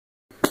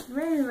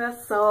Man,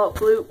 that's so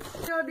bloop.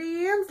 Your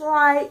DMs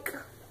like.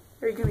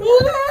 Are you gonna? I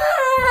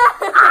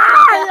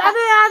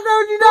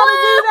told you not to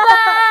do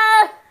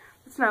that.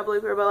 It's not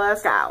blooper, but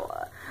let's go.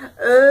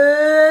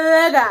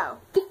 Let's go.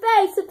 Your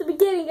face at the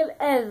beginning of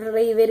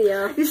every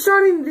video. You're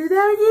starting to do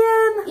that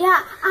again?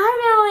 Yeah, I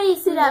remember when you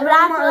used to do that, but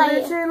I feel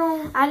like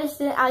channel. I just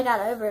didn't. I got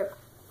over it.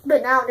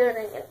 But now I'm doing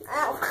it again.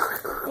 Ow.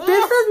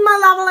 This is my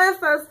level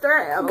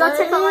sister. Go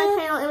check out my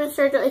channel, Image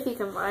Circle, if you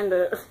can find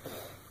it.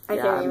 I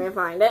can't even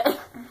find it.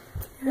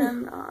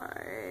 Can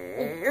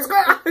I? She's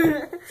just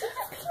peeing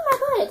my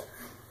butt.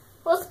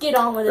 Let's get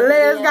on with it.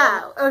 Let's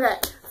go. Okay.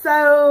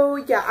 So,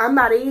 yeah, I'm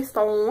Maddie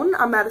Stone.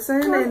 I'm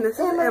Madison, and this is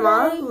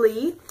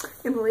Emily.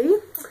 Emily. I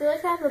feel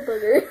like I have a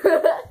booger.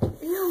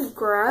 Ew,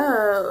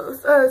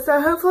 gross.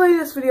 So, hopefully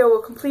this video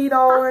will complete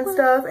all and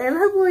stuff, and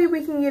hopefully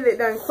we can get it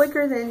done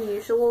quicker than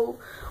usual,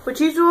 which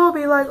usually will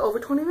be like over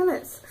 20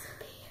 minutes.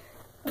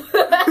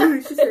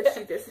 She said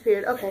she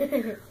disappeared.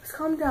 Okay. Let's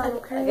calm down,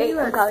 okay? Okay,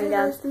 I'm calming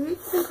down.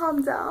 Let's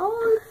calm down.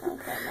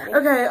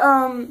 Okay,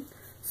 okay,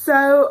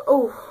 so,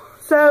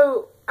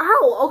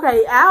 ow,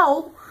 okay,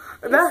 ow.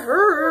 That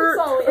hurt.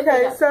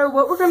 Okay, so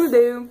what we're going to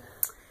do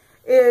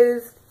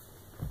is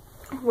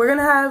we're going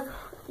to have,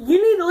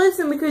 you need to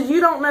listen because you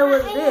don't know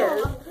what it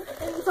is.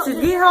 So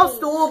get her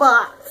store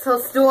box.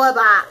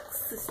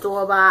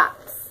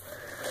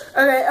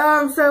 Okay,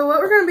 so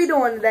what we're going to be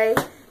doing today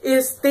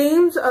is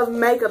themes of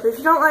makeup. If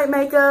you don't like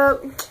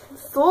makeup,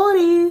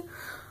 sorry.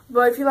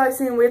 But if you like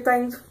seeing weird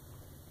things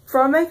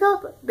from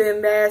makeup,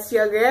 then that's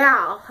your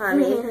girl,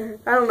 honey.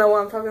 I don't know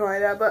why I'm talking like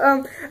that, but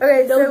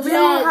okay, so we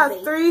will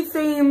have 3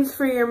 themes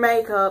for your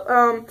makeup.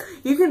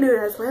 You can do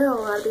it as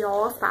well. That'd be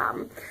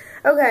awesome.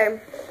 Okay,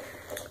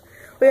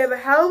 we have a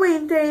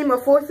Halloween theme, a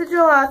 4th of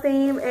July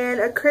theme, and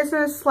a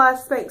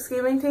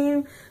Christmas/Thanksgiving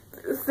theme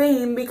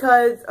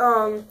because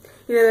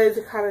you know those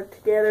are kind of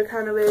together,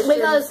 kind of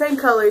because same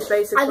colors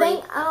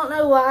basically. I don't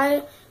know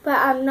why, but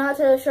I'm not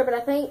totally sure. But I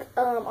think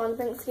on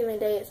Thanksgiving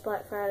Day it's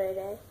Black Friday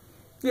Day.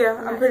 Yeah,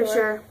 I'm pretty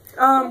sure.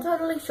 I'm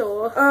totally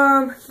sure.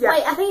 Yeah.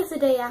 Wait, I think it's the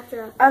day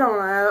after. I don't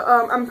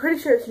know. I'm pretty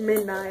sure it's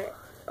midnight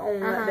on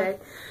that day.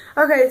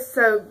 Okay,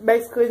 so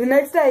basically the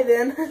next day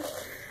then.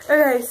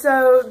 Okay,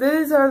 so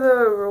these are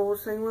the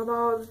rules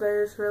thingamabobs.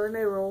 There's really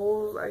no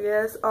rules, I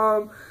guess.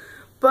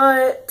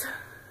 But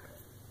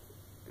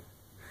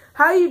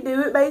how you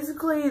do it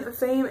basically, the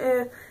theme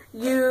is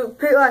you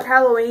pick like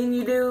Halloween,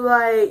 you do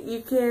like,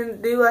 you can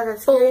do like a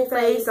scary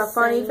face, a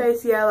funny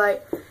face, yeah,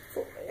 like.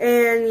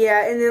 And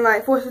then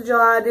like 4th of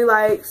July, do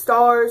like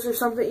stars or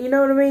something, you know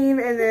what I mean?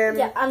 And then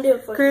yeah, I'm doing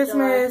 4th of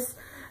Christmas.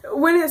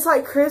 When it's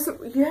like Christmas,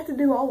 you have to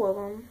do all of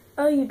them.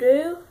 Oh, you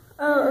do?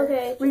 Oh,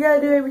 okay. We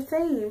gotta do every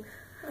theme.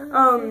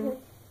 And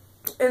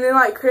then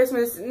like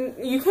Christmas,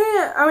 you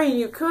can't. I mean,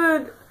 you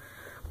could,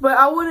 but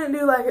I wouldn't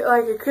do like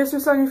a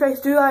Christmas on your face.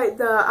 Do like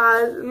the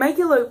eyes, make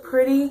it look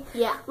pretty.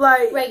 Yeah.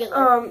 Like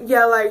regular.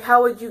 Yeah, like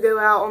how would you go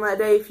out on that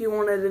day if you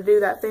wanted to do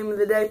that theme of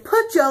the day?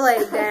 Put your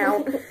leg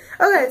down.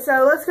 Okay,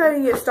 so let's go ahead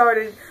and get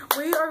started.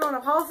 We are going to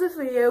pause this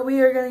video.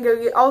 We are going to go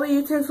get all the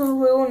utensils we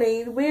will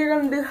need. We are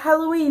going to do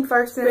Halloween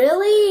first.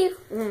 Really?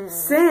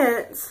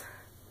 Since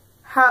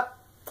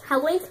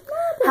Halloween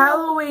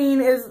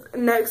is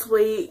next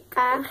week.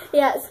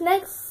 Yeah, it's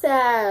next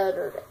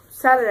Saturday.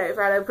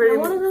 Friday, pretty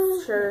much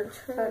sure.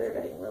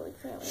 Saturday.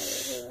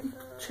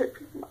 Church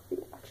people might be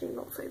watching,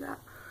 don't say that.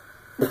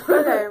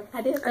 Okay.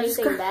 I didn't say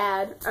anything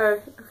bad.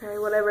 Okay,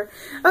 whatever.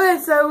 Okay,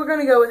 so we're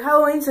going to go with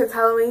Halloween since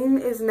Halloween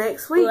is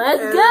next week.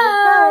 Let's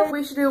go!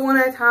 We should do it one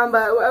at a time,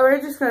 but we're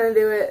just going to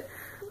do it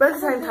but at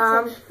the same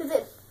time. Because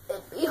it'd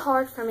be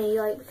hard for me,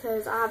 like,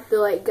 because I have to,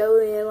 like, go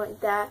in like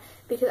that,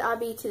 because I'll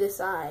be to the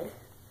side.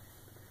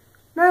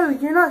 No,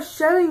 you're not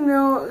showing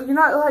them. You're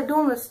not like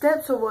doing the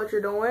steps of what you're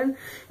doing.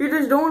 You're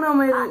just doing them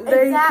and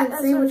they can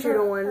see what you're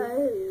doing.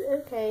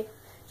 Oh, okay.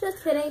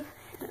 Just kidding.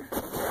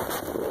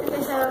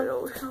 Okay,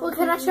 so, well,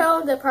 can I show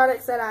them the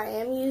products that I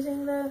am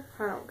using, though?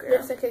 I don't care.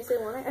 Just in case they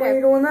want it. While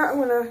you're doing that, I'm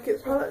going to get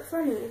the products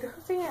I need. The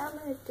thing I'm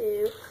going to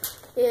do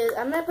is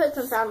I'm going to put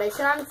some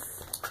foundation on.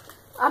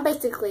 I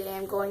basically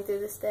am going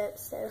through the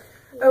steps, so.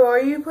 Yeah. Oh, are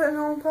you putting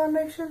on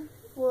foundation?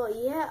 Well,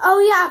 yeah. Oh,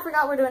 yeah, I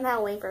forgot we're doing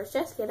Halloween first.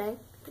 Just kidding.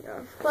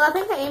 Yeah. Well, I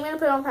think I am going to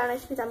put on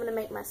foundation because I'm going to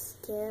make my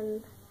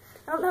skin.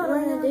 I don't know what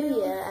I'm going to do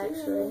yet,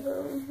 actually.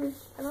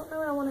 I don't know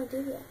what I want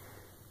to do yet.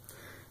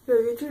 Go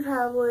get your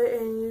tablet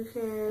and you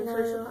can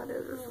search some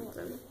videos or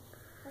something.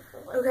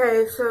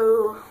 Okay,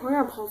 so we're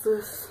going to pause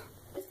this.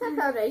 Just got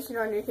foundation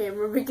on your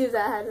camera because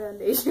I had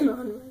foundation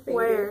on my finger.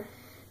 Where?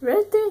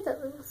 Right there, that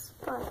little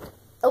spot.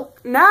 Oh.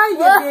 Now you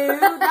do.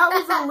 That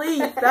was a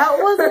leaf. That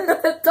wasn't.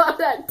 I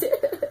thought I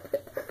did.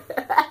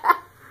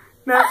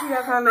 Now she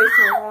got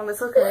foundation on.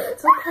 It's okay.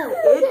 It's okay.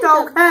 It's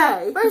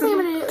okay. First thing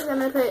I'm going to do is I'm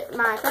going to put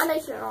my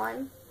foundation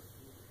on.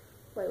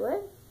 Wait,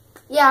 what?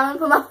 Yeah, I'm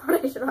going to put my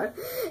foundation on.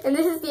 And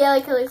this is the LA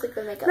Colors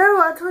Liquid Makeup. No,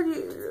 I told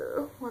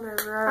you.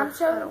 Whatever. I'm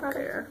showing the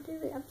product.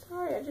 I'm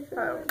sorry. I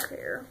don't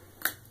care.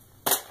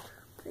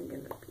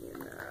 Thinking of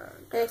being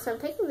okay, so I'm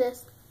taking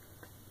this.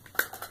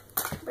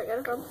 I got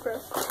it on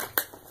first.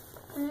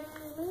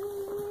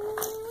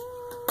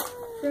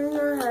 Sing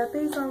a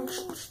happy song.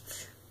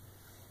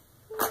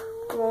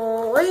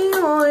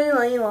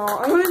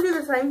 I'm gonna do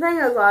the same thing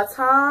as last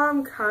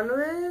time, kind of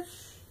ish.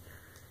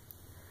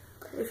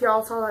 If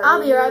y'all saw that.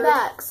 I'll be right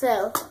back.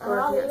 So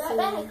I'll be right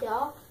back,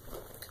 y'all.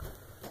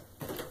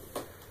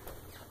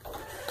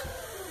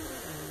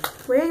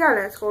 We ain't got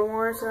that school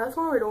tomorrow, so that's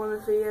why we're doing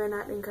this video and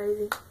acting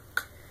crazy.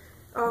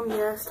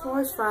 Yes,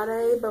 tomorrow's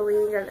Friday, but we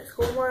ain't got that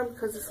school tomorrow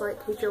because it's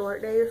like teacher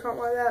work day or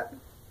something like that.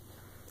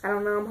 I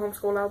don't know, I'm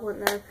homeschooled, I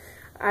wouldn't know.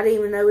 I didn't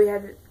even know we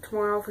had it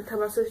tomorrow off until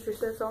my sister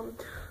said something.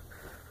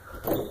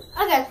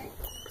 Okay,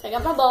 so I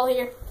got my bowl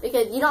here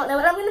because you don't know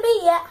what I'm going to be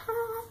yet.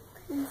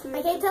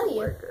 I can't tell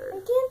you. I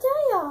can't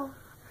tell y'all.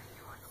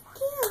 I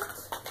can't.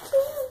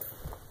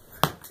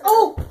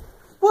 Oh!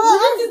 Well,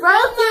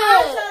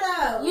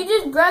 You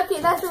just broke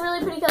it. That's a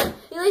really pretty color.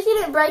 At least you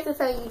didn't break the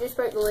thing. You just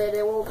broke the lid.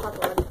 It won't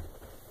pop on.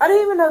 I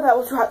didn't even know that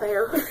was right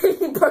there.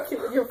 You broke it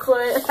with your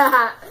foot.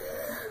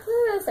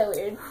 That's so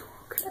weird.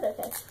 But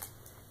okay.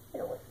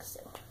 It'll work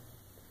still.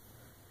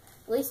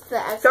 At least the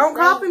actual Don't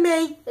thing, copy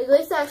me. At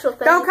least the actual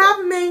thing. Don't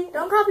copy me.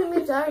 Don't copy me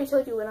because I already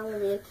told you what I'm going to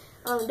be in.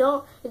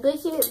 Don't. At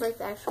least you didn't break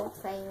the actual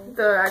thing.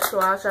 The actual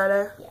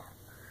eyeshadow.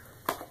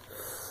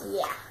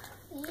 Yeah.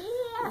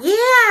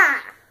 Yeah.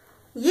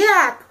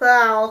 Yeah,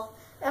 pal.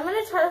 I'm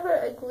going to try to put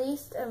at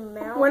least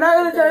amount. We're not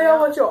going to tell y'all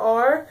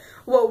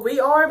what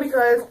we are,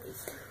 because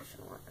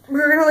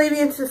we're going to leave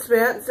you in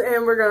suspense,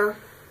 and we're going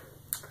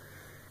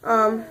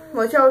to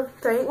let y'all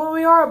think what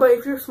we are. But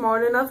if you're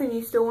smart enough and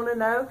you still want to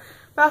know,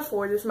 fast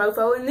forward this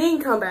mofo and then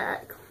come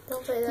back.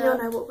 Don't say that. You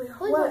don't know what we are.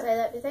 Please don't say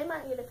that because they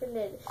might get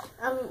offended.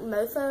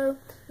 Mofo,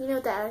 you know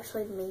what that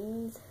actually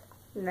means?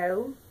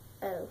 No.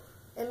 Oh.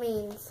 It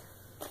means,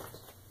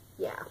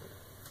 yeah.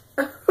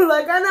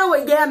 Like, I know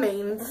what yeah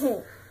means.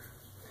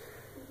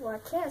 Well, I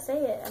can't say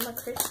it. I'm a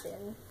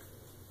Christian.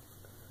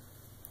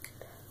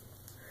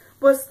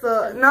 What's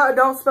the, no,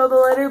 don't spell the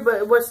letter,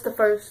 but what's the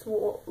first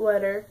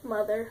letter?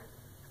 Mother.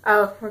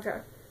 Oh, okay.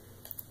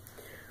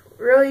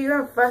 Really, you're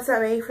going to fuss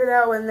at me for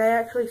that when they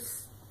actually,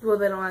 well,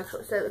 they don't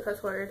actually say the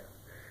cuss word.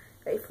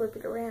 They flip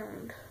it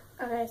around.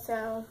 Okay,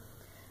 so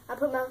I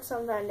put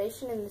some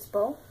foundation in this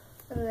bowl,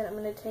 and then I'm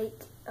going to take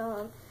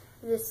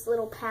this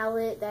little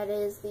palette that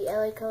is the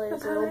LA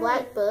Colors little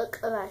black book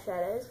of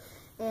eyeshadows,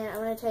 and I'm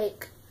going to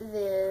take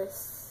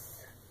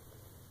this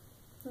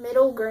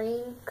middle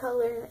green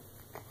color,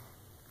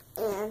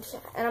 and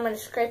I'm going to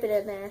scrape it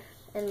in there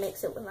and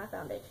mix it with my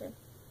foundation.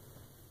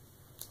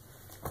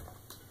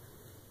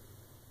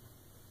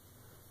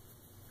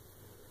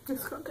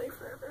 It's going to take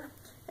forever.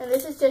 And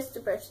this is just a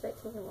brush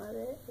that came with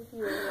it, if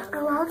you really want to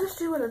know. Oh, I'll just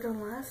do what I done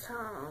last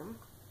time.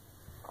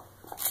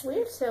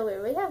 We're so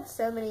weird. We have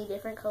so many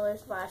different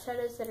colors of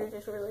eyeshadows that are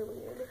just really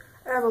weird.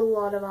 I have a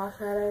lot of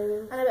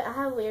eyeshadows. I know, but I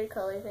have weird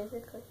colors,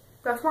 basically.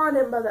 That's why I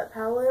didn't buy that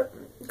palette,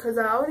 because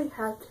I already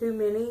have too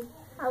many.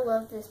 I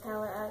love this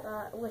palette I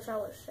got, which I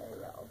will show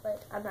y'all,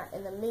 but I'm not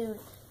in the mood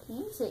to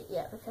use it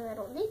yet because I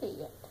don't need it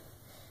yet.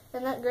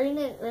 And that green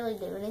didn't really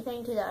do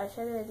anything to the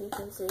eyeshadow, as you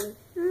can see.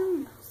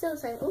 Still the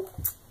same. Ooh.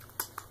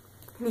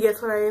 Can you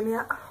guess what I am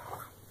yet?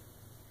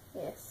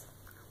 Yes.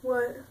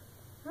 What?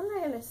 I'm not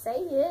going to say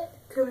it.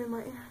 Tell me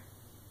my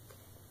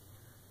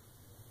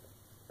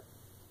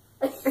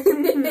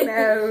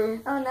No.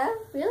 Oh, no?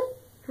 Really?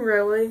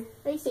 Really?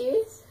 Are you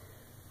serious?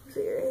 I'm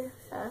serious.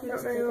 You don't know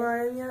kidding. who I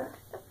am yet?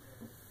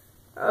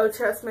 Oh,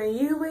 trust me,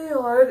 you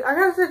will. I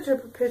gotta touch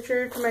up a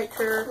picture to make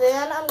sure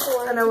Then I'm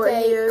going I know to what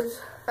take... he is.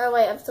 Oh,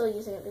 wait, I'm still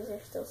using it because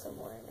there's still some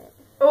more in it.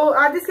 Oh,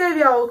 I just gave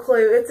y'all a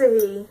clue. It's a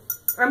he.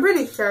 I'm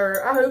pretty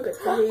sure. I hope it's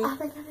a he. I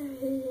think I know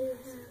who it is.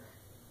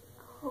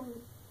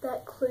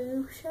 That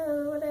Clue show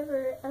or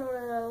whatever. I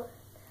don't know.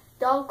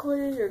 Dog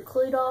Clues or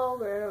Clue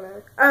Dog or I don't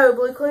know. Oh,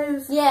 Blue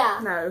Clues?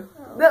 Yeah. No.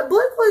 Oh. That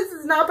Blue Clues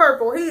is not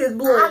purple. He is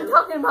blue. I'm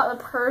talking about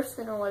the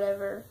person or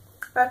whatever.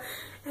 Yeah,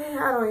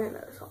 I don't even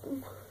know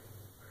something.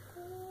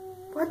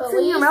 What's But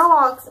in your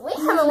mailbox? We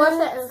haven't watched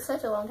that in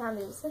such a long time.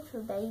 It's such for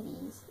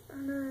babies. I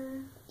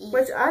know. Yeah.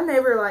 Which I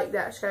never liked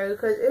that show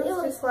because it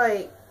was just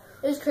like...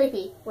 It was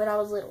creepy when I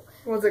was little.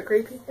 Was it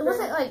creepy? It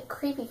wasn't like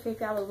creepy.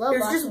 I would love it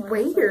was watching just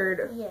when I was weird.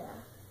 little. Yeah.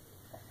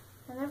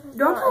 I never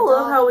Don't thought you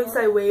love how we dog-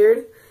 say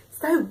weird?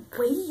 So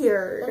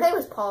weird. The name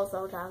was Paul's the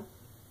whole time.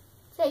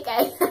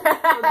 JK.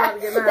 about to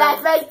get mad.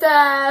 That's messed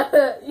up.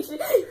 You should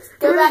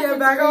go back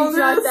and on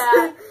screenshot this.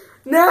 that.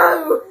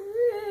 No.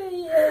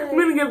 Yeah. I'm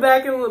gonna get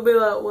back and be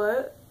like,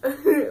 what?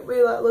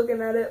 Be like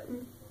looking at it,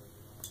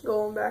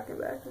 going back and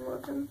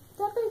looking.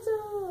 That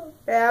baseball.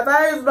 Yeah,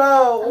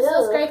 baseball. I'm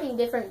still scraping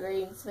different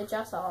greens, which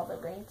I saw the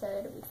green, so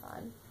it'll be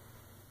fine.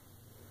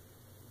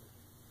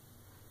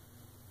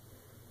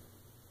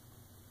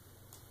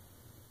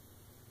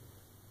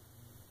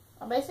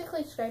 I'm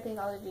basically scraping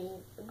all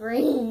the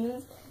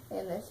greens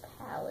in this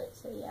palette,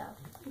 so yeah.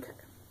 Okay.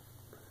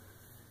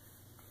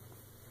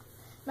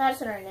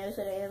 Madison already knows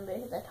what I am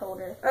because I told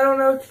her. I don't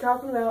know what you're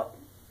talking about.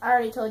 I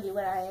already told you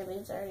what I am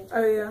because I already told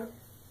Oh, you. yeah.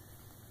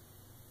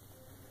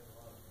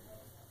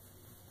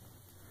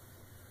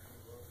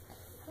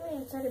 I haven't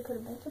even started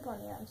putting makeup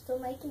on yet. I'm still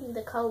making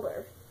the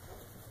color.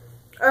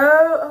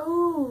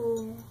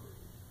 Oh.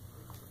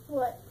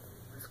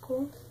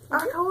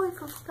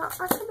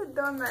 I should have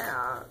done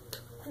that.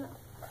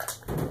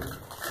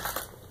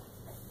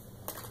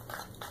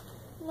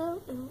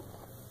 No.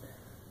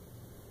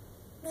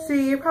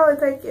 See, you're probably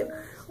thinking,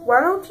 why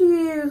don't you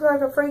use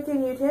like a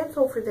freaking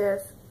utensil for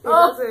this? It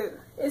Oh, doesn't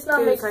it's not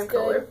do the mixed same good.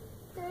 color.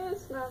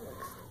 It's not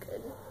mixed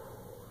good.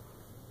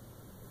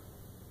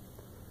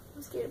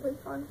 I'm scared to put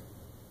it on. It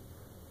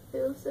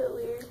feels so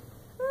weird.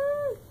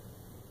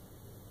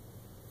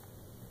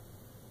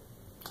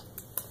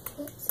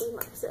 Can't see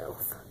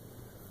myself.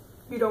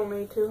 You don't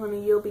need to,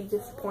 honey. You'll be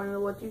disappointed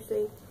with what you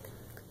see.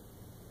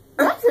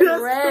 That's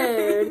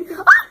red.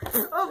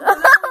 Oh, but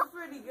that was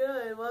pretty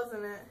good,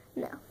 wasn't it?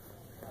 No.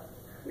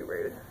 You're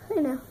rude. I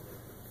know.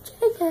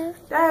 Jacob.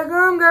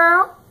 Daggum,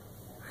 girl.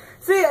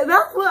 See,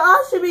 that's what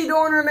I should be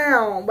doing her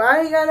now. But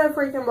I ain't got no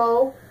freaking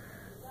bowl.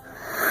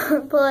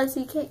 Plus,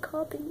 you can't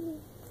copy me.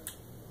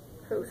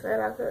 Who said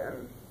I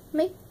couldn't?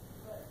 Me?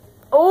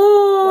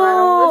 Oh! Well, I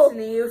Oh! don't listen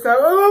to you, so...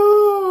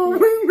 Oh!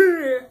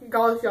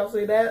 Gosh, y'all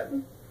see that?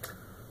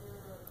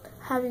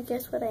 Have you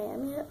guessed what I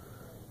am yet?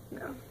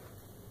 No.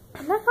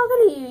 I'm not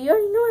talking to you. You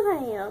already know what I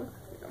am.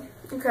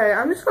 Okay,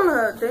 I'm just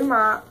gonna do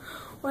my...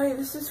 Wait,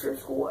 this is for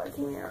school. I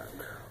can't.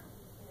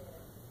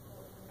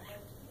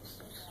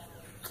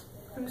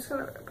 I'm just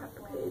gonna rip out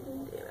the page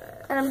and do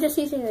it. And I'm just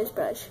using this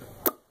brush.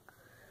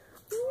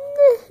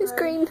 It's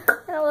green.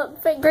 And I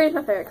love, green's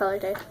my favorite color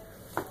too.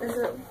 Is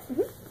it?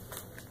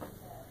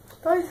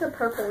 I thought you said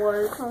purple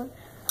was.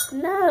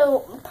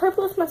 No,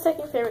 purple is my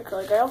second favorite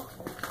color, girl.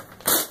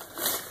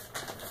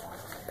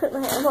 Put my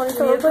hands on it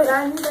real quick.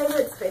 I need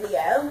favorites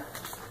video.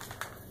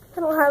 I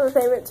don't have a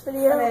favorites I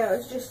video. know,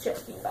 it's just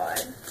checking by.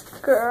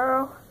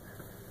 Girl.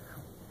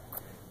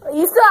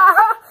 You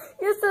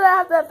still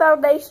have that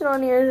foundation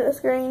on your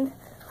screen.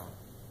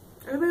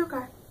 It'll be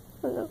okay.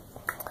 I know.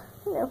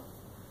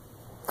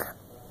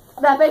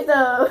 That makes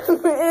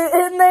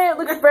in there it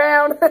looks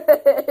brown.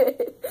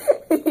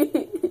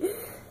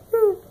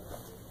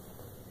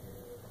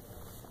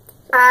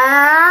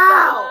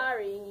 Ow!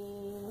 Sorry.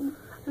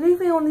 I need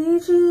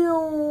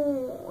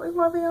foundation. Where's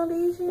my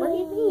foundation? What do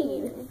you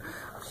need?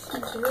 She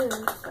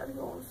just gotta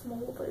go on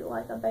small blue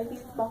like a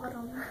baby's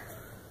bottom.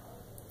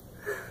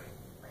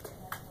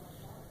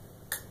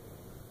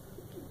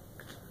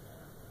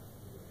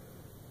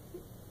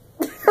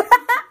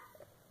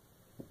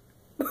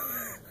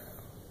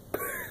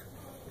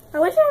 I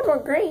wish I had more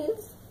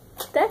greens.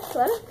 That's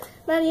what.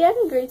 Maddie, you have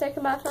any greens I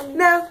can buy from you?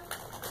 No.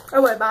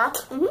 Oh, wait, bye.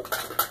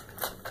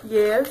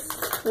 Yes.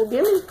 Well,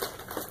 give me.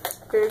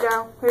 Here you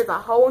go. Here's a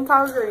whole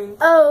entire green.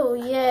 Oh,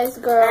 yes,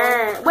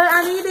 girl. Wait,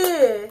 I need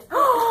it.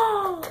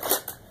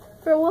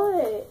 For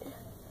what?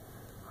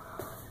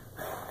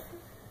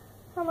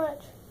 How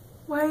much?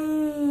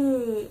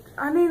 Wait.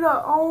 I need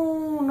a...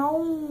 Oh, no.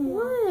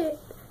 What?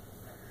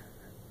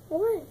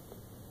 What?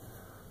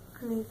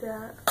 I need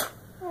that.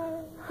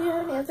 Do you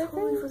have any other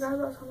Totally things? forgot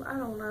about something. I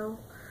don't know.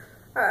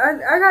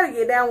 I gotta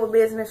get down with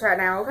business right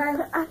now,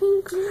 okay? I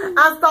need green.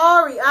 I'm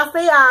sorry. I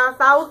say I'm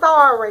so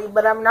sorry,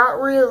 but I'm not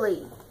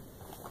really.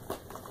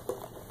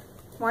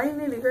 Why do you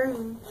need a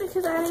green?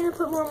 Because I need to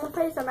put more on my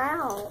face. I'm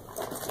out.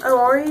 Oh,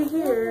 are you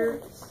here?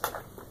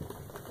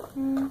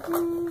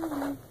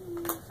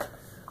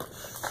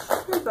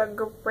 Here's a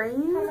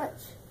green.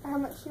 How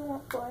much you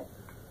want for it?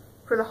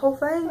 For the whole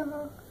thing?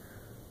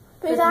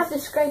 Because I have to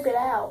scrape it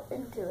out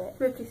into it.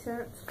 50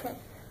 cents. Okay.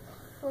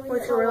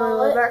 Which I really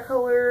love that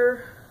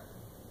color.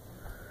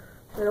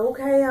 But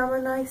okay, I'm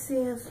a nice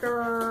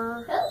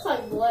sister. That looks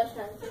like blush,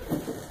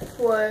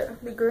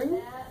 What? The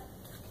green?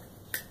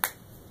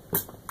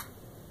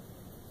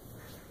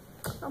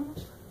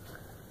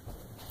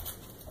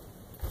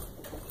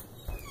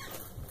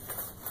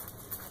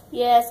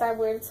 Yes, I'm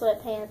wearing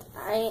sweatpants.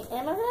 I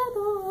am a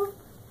rebel.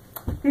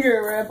 You're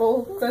a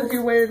rebel because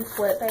you're wearing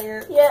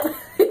sweatpants. Yep.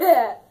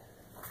 Yeah.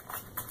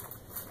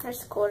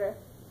 There's a quarter.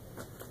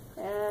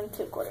 And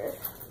 2 quarters.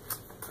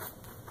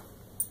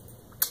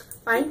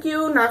 Thank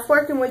you. Nice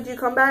working with you.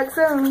 Come back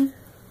soon.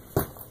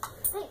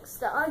 Thanks,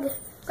 dog.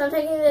 So I'm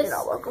taking this You're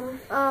not welcome.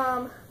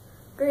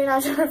 green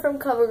eyeliner from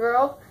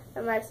CoverGirl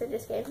that my sister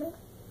just gave me.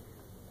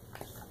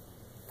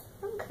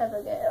 From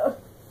CoverGirl.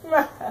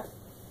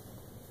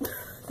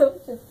 That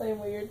was just so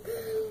weird.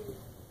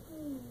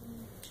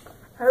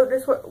 I hope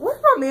this works.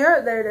 What's my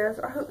mirror? There it is.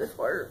 I hope this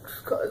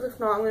works. Because if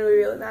not, I'm going to be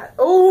really mad.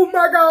 Oh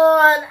my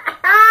god!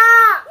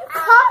 Ah! You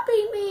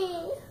copied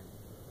me!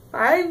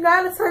 I ain't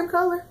got the same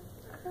color.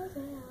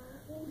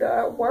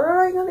 The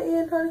world ain't going to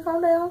end, honey.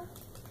 Calm down.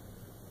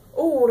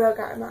 Oh, that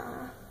got in my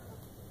eye.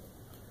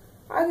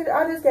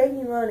 I just gave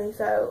you money,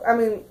 so. I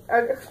mean,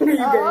 you gave me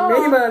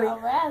money.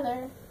 I'd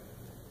rather.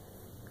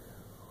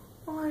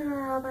 I'd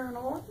rather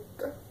not.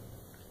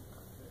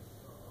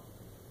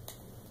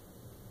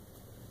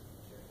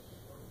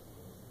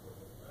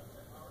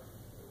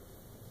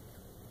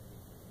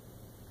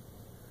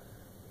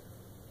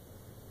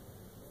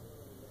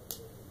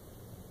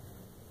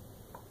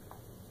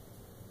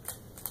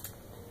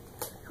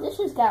 This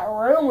just got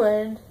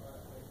ruined.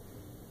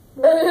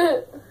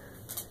 I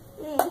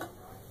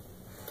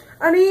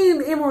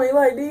need, Emily,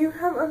 like, do you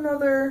have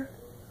another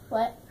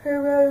What?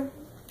 Hero.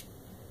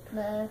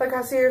 No. Like,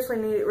 I seriously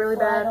need it really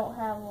bad. I don't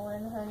have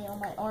one, honey,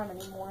 on my arm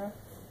anymore.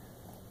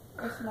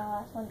 This is my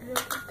last one.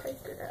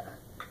 Take it out.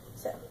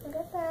 So, I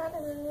got that,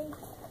 and then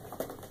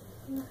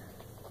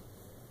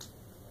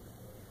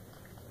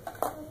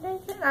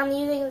foundation. I'm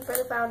using for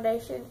the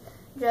foundation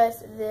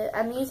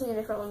I'm using a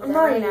different one. I'm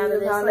not using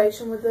the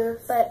foundation with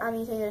this. But I'm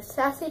using the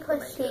Sassy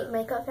Plus Cheek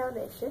Makeup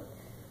Foundation.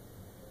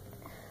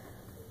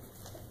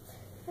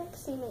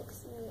 Mixy,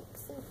 mixy,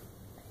 mixy.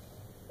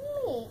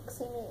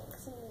 Mixy,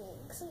 mixy,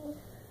 mixy.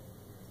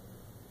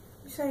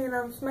 You saying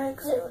I'm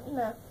smexy?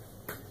 No.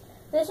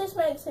 This just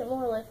makes it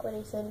more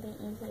liquidy so it'd be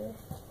easier.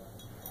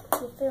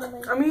 You feel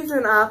me? I'm using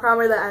an eye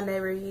primer that I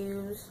never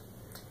use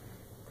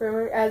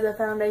as a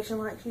foundation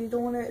like she's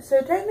doing it.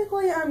 So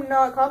technically I'm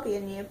not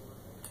copying you.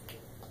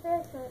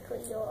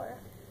 Technically you are.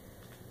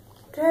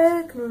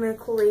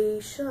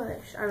 Technically,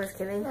 shush. I'm just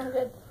kidding. I'm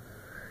good.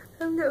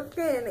 I'm just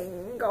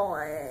kidding,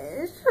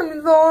 guys.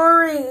 I'm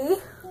sorry.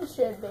 You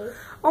should be.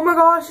 Oh my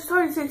gosh, it's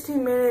already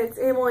 16 minutes,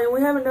 Emily, and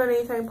we haven't done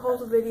anything. Pause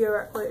the video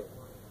right quick.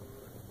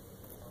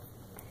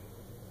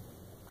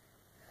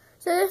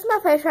 So this is my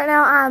face right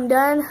now. I'm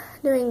done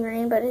doing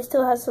green, but it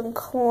still has some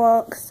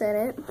clunks in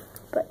it.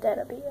 But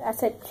that'll be, I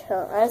said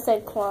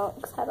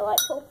clunks, how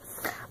delightful.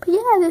 But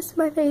yeah, this is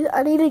my face.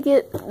 I need to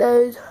get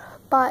those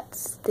spots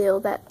still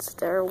that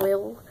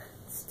will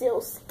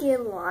still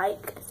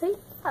skin-like. See?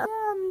 Yeah,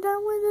 I'm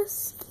done with the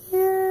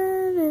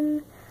skin,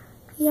 and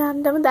yeah,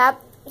 I'm done with that.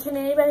 Can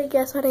anybody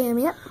guess what I am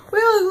yet? We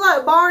look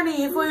like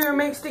Barney if we were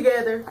mixed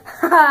together.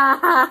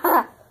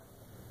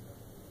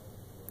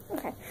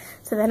 Okay,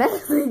 so the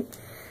next thing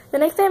I'm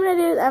going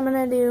to do is I'm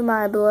going to do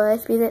my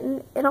blush,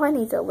 because it only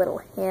needs a little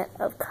hint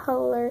of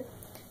color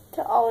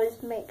to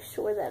always make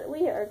sure that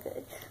we are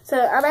good. So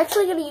I'm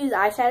actually going to use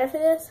eyeshadow for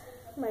this.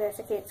 Oh my gosh,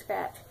 I can't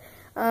scratch.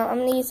 I'm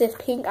going to use this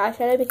pink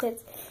eyeshadow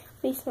because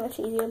it'll be so much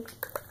easier.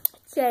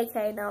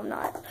 JK, no I'm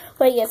not.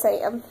 But yes I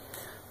am.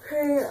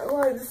 Hey,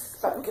 like, this is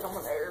starting to get on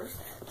my nerves.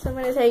 So I'm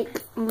going to take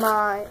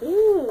my,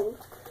 ooh,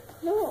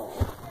 no.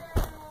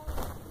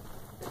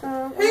 Who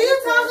are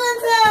you talking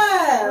to?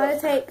 I'm going to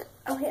take,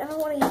 okay, I don't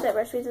want to use that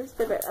brush because it's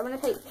the brush. I'm going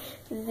to take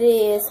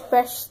this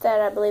brush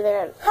that I believe I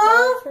got at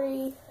Dollar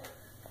Tree.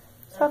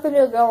 Talking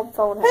to a girl on the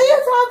phone. Who are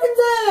you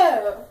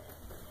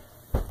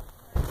talking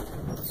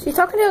to? She's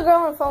talking to a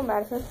girl on the phone,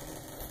 Madison.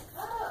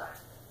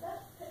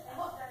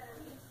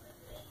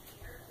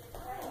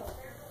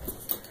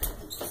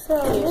 So,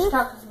 Yeah, she's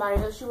talking to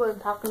somebody, but she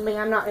wasn't talking to me.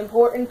 I'm not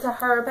important to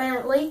her,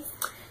 apparently.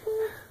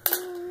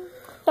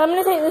 So I'm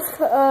going to take this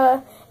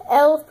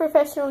e.l.f.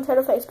 Professional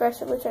Total Face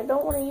Brush, which I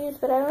don't want to use,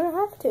 but I don't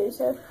have to,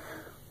 so.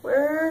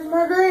 Where's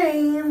my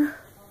green?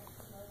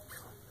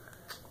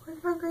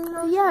 Where's my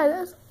green?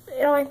 Yeah,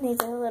 it always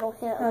needs a little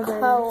hint of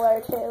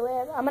color to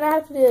it. I'm going to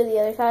have to do the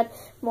other side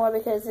more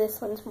because this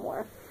one's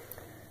more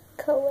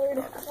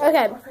colored.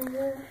 Okay,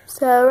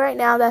 so right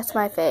now that's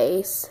my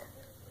face.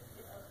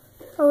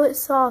 Oh, it's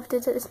soft.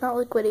 It's not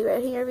liquidy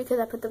right here because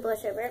I put the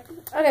blush over it.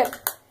 Okay,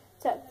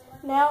 so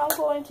now I'm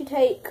going to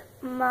take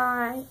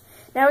my,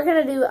 now we're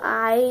going to do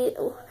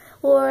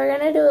we're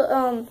going to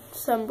do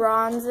some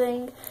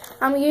bronzing.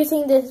 I'm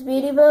using this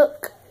Beauty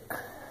Book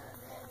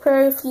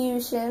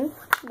Profusion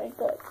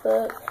makeup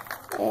book,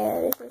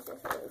 and this is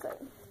just what it looks like.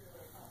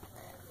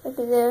 Look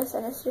at this,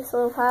 and it's just a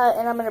little palette,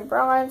 and I'm going to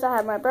bronze. I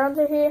have my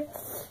bronzer here.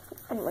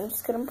 I'm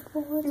just going to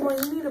put it.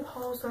 Well, you need to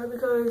pause that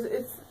because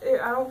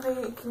I don't think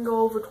it can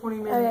go over 20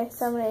 minutes. Okay,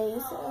 so I'm going to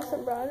use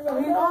some bronzer. You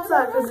need to pause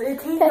that because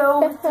it can't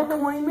go over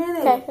 20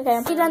 minutes. Okay,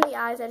 I'm done the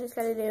eyes. I just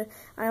got to do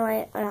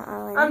eyeliner.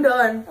 I'm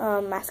done.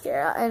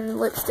 Mascara and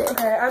lipstick.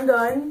 Okay, I'm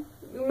done.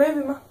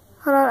 Maybe my...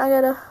 Hold on, I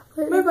got to...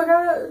 Maybe I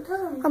got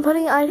to... I'm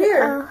putting eyeliner.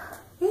 Here.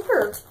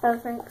 Here. Oh,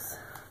 thanks.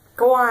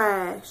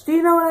 Gosh. Do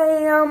you know what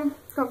I am?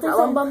 Please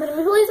don't bump into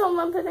me. Please don't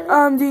bump into me.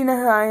 Do you know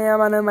who I am?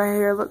 I know my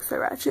hair looks so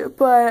ratchet,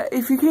 but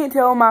if you can't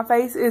tell, my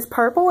face is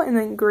purple and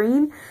then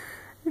green,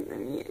 and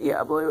then,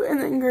 yeah, blue, and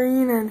then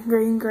green, and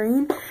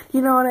green.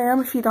 You know what I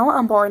am? If you don't,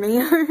 I'm Barney.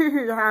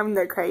 I'm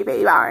the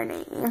creepy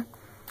Barney.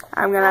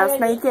 I'm gonna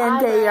sneak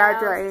into your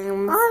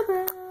dreams.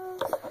 Eyebrows.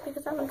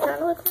 Because I'm trying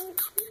to look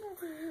like...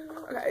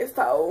 Okay,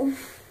 so...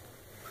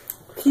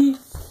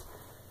 Peace.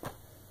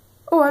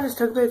 Oh, I just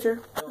took a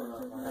picture.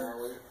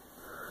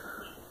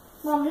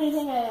 Mom, who do you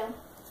think I am?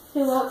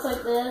 Who looks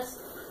like this?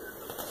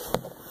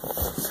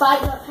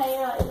 Spiked up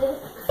hair like this.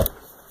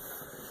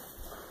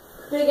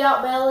 Big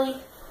out belly.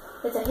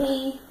 It's a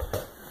he.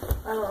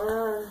 I don't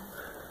know.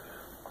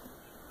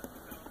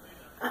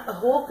 A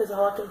Hulk is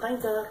all I can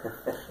think of.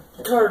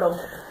 Turtle.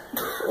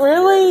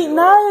 Really?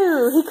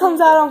 No. He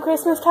comes out on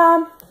Christmas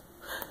time.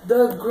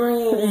 The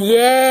Grinch.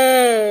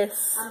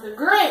 Yes. I'm the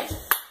Grinch.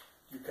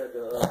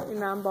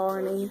 And I'm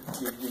Barney.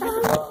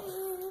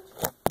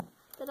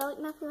 But I look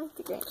nothing like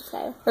the Grinch,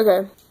 so.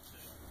 Okay.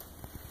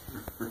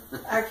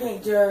 I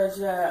can't judge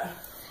that.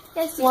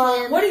 Yes, you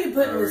can. What are you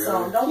putting this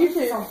on? Don't put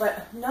this on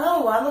fat.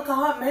 No, I look a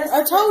hot mess.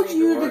 I told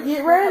you to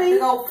get ready.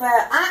 Big old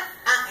fat.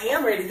 I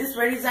am ready. This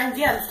ready as I can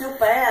get. I'm still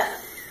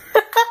fat.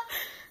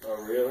 Oh,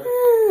 really?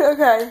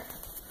 Okay.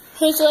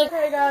 He's like,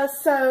 hey guys,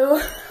 so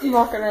I'm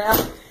walking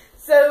around.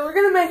 So we're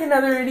gonna make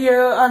another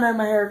video. I know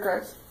my hair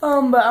grows.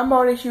 But I'm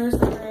already shoes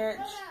the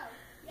ranch.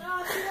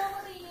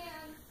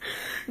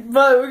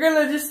 But we're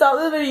gonna just stop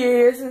the video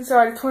here since it's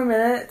already 20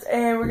 minutes,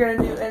 and we're gonna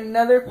do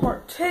another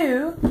part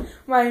 2. We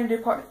might even do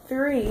part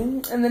 3,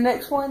 and the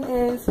next one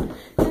is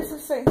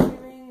Christmas,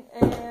 Thanksgiving,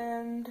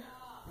 and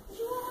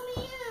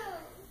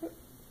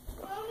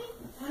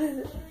what is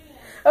it?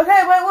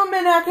 Okay, wait 1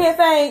 minute. I can't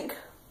think.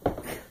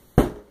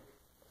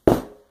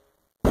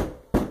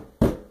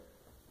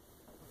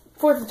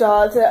 4th of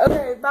July.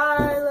 Okay,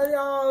 bye. Love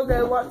y'all.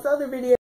 Go watch the other video.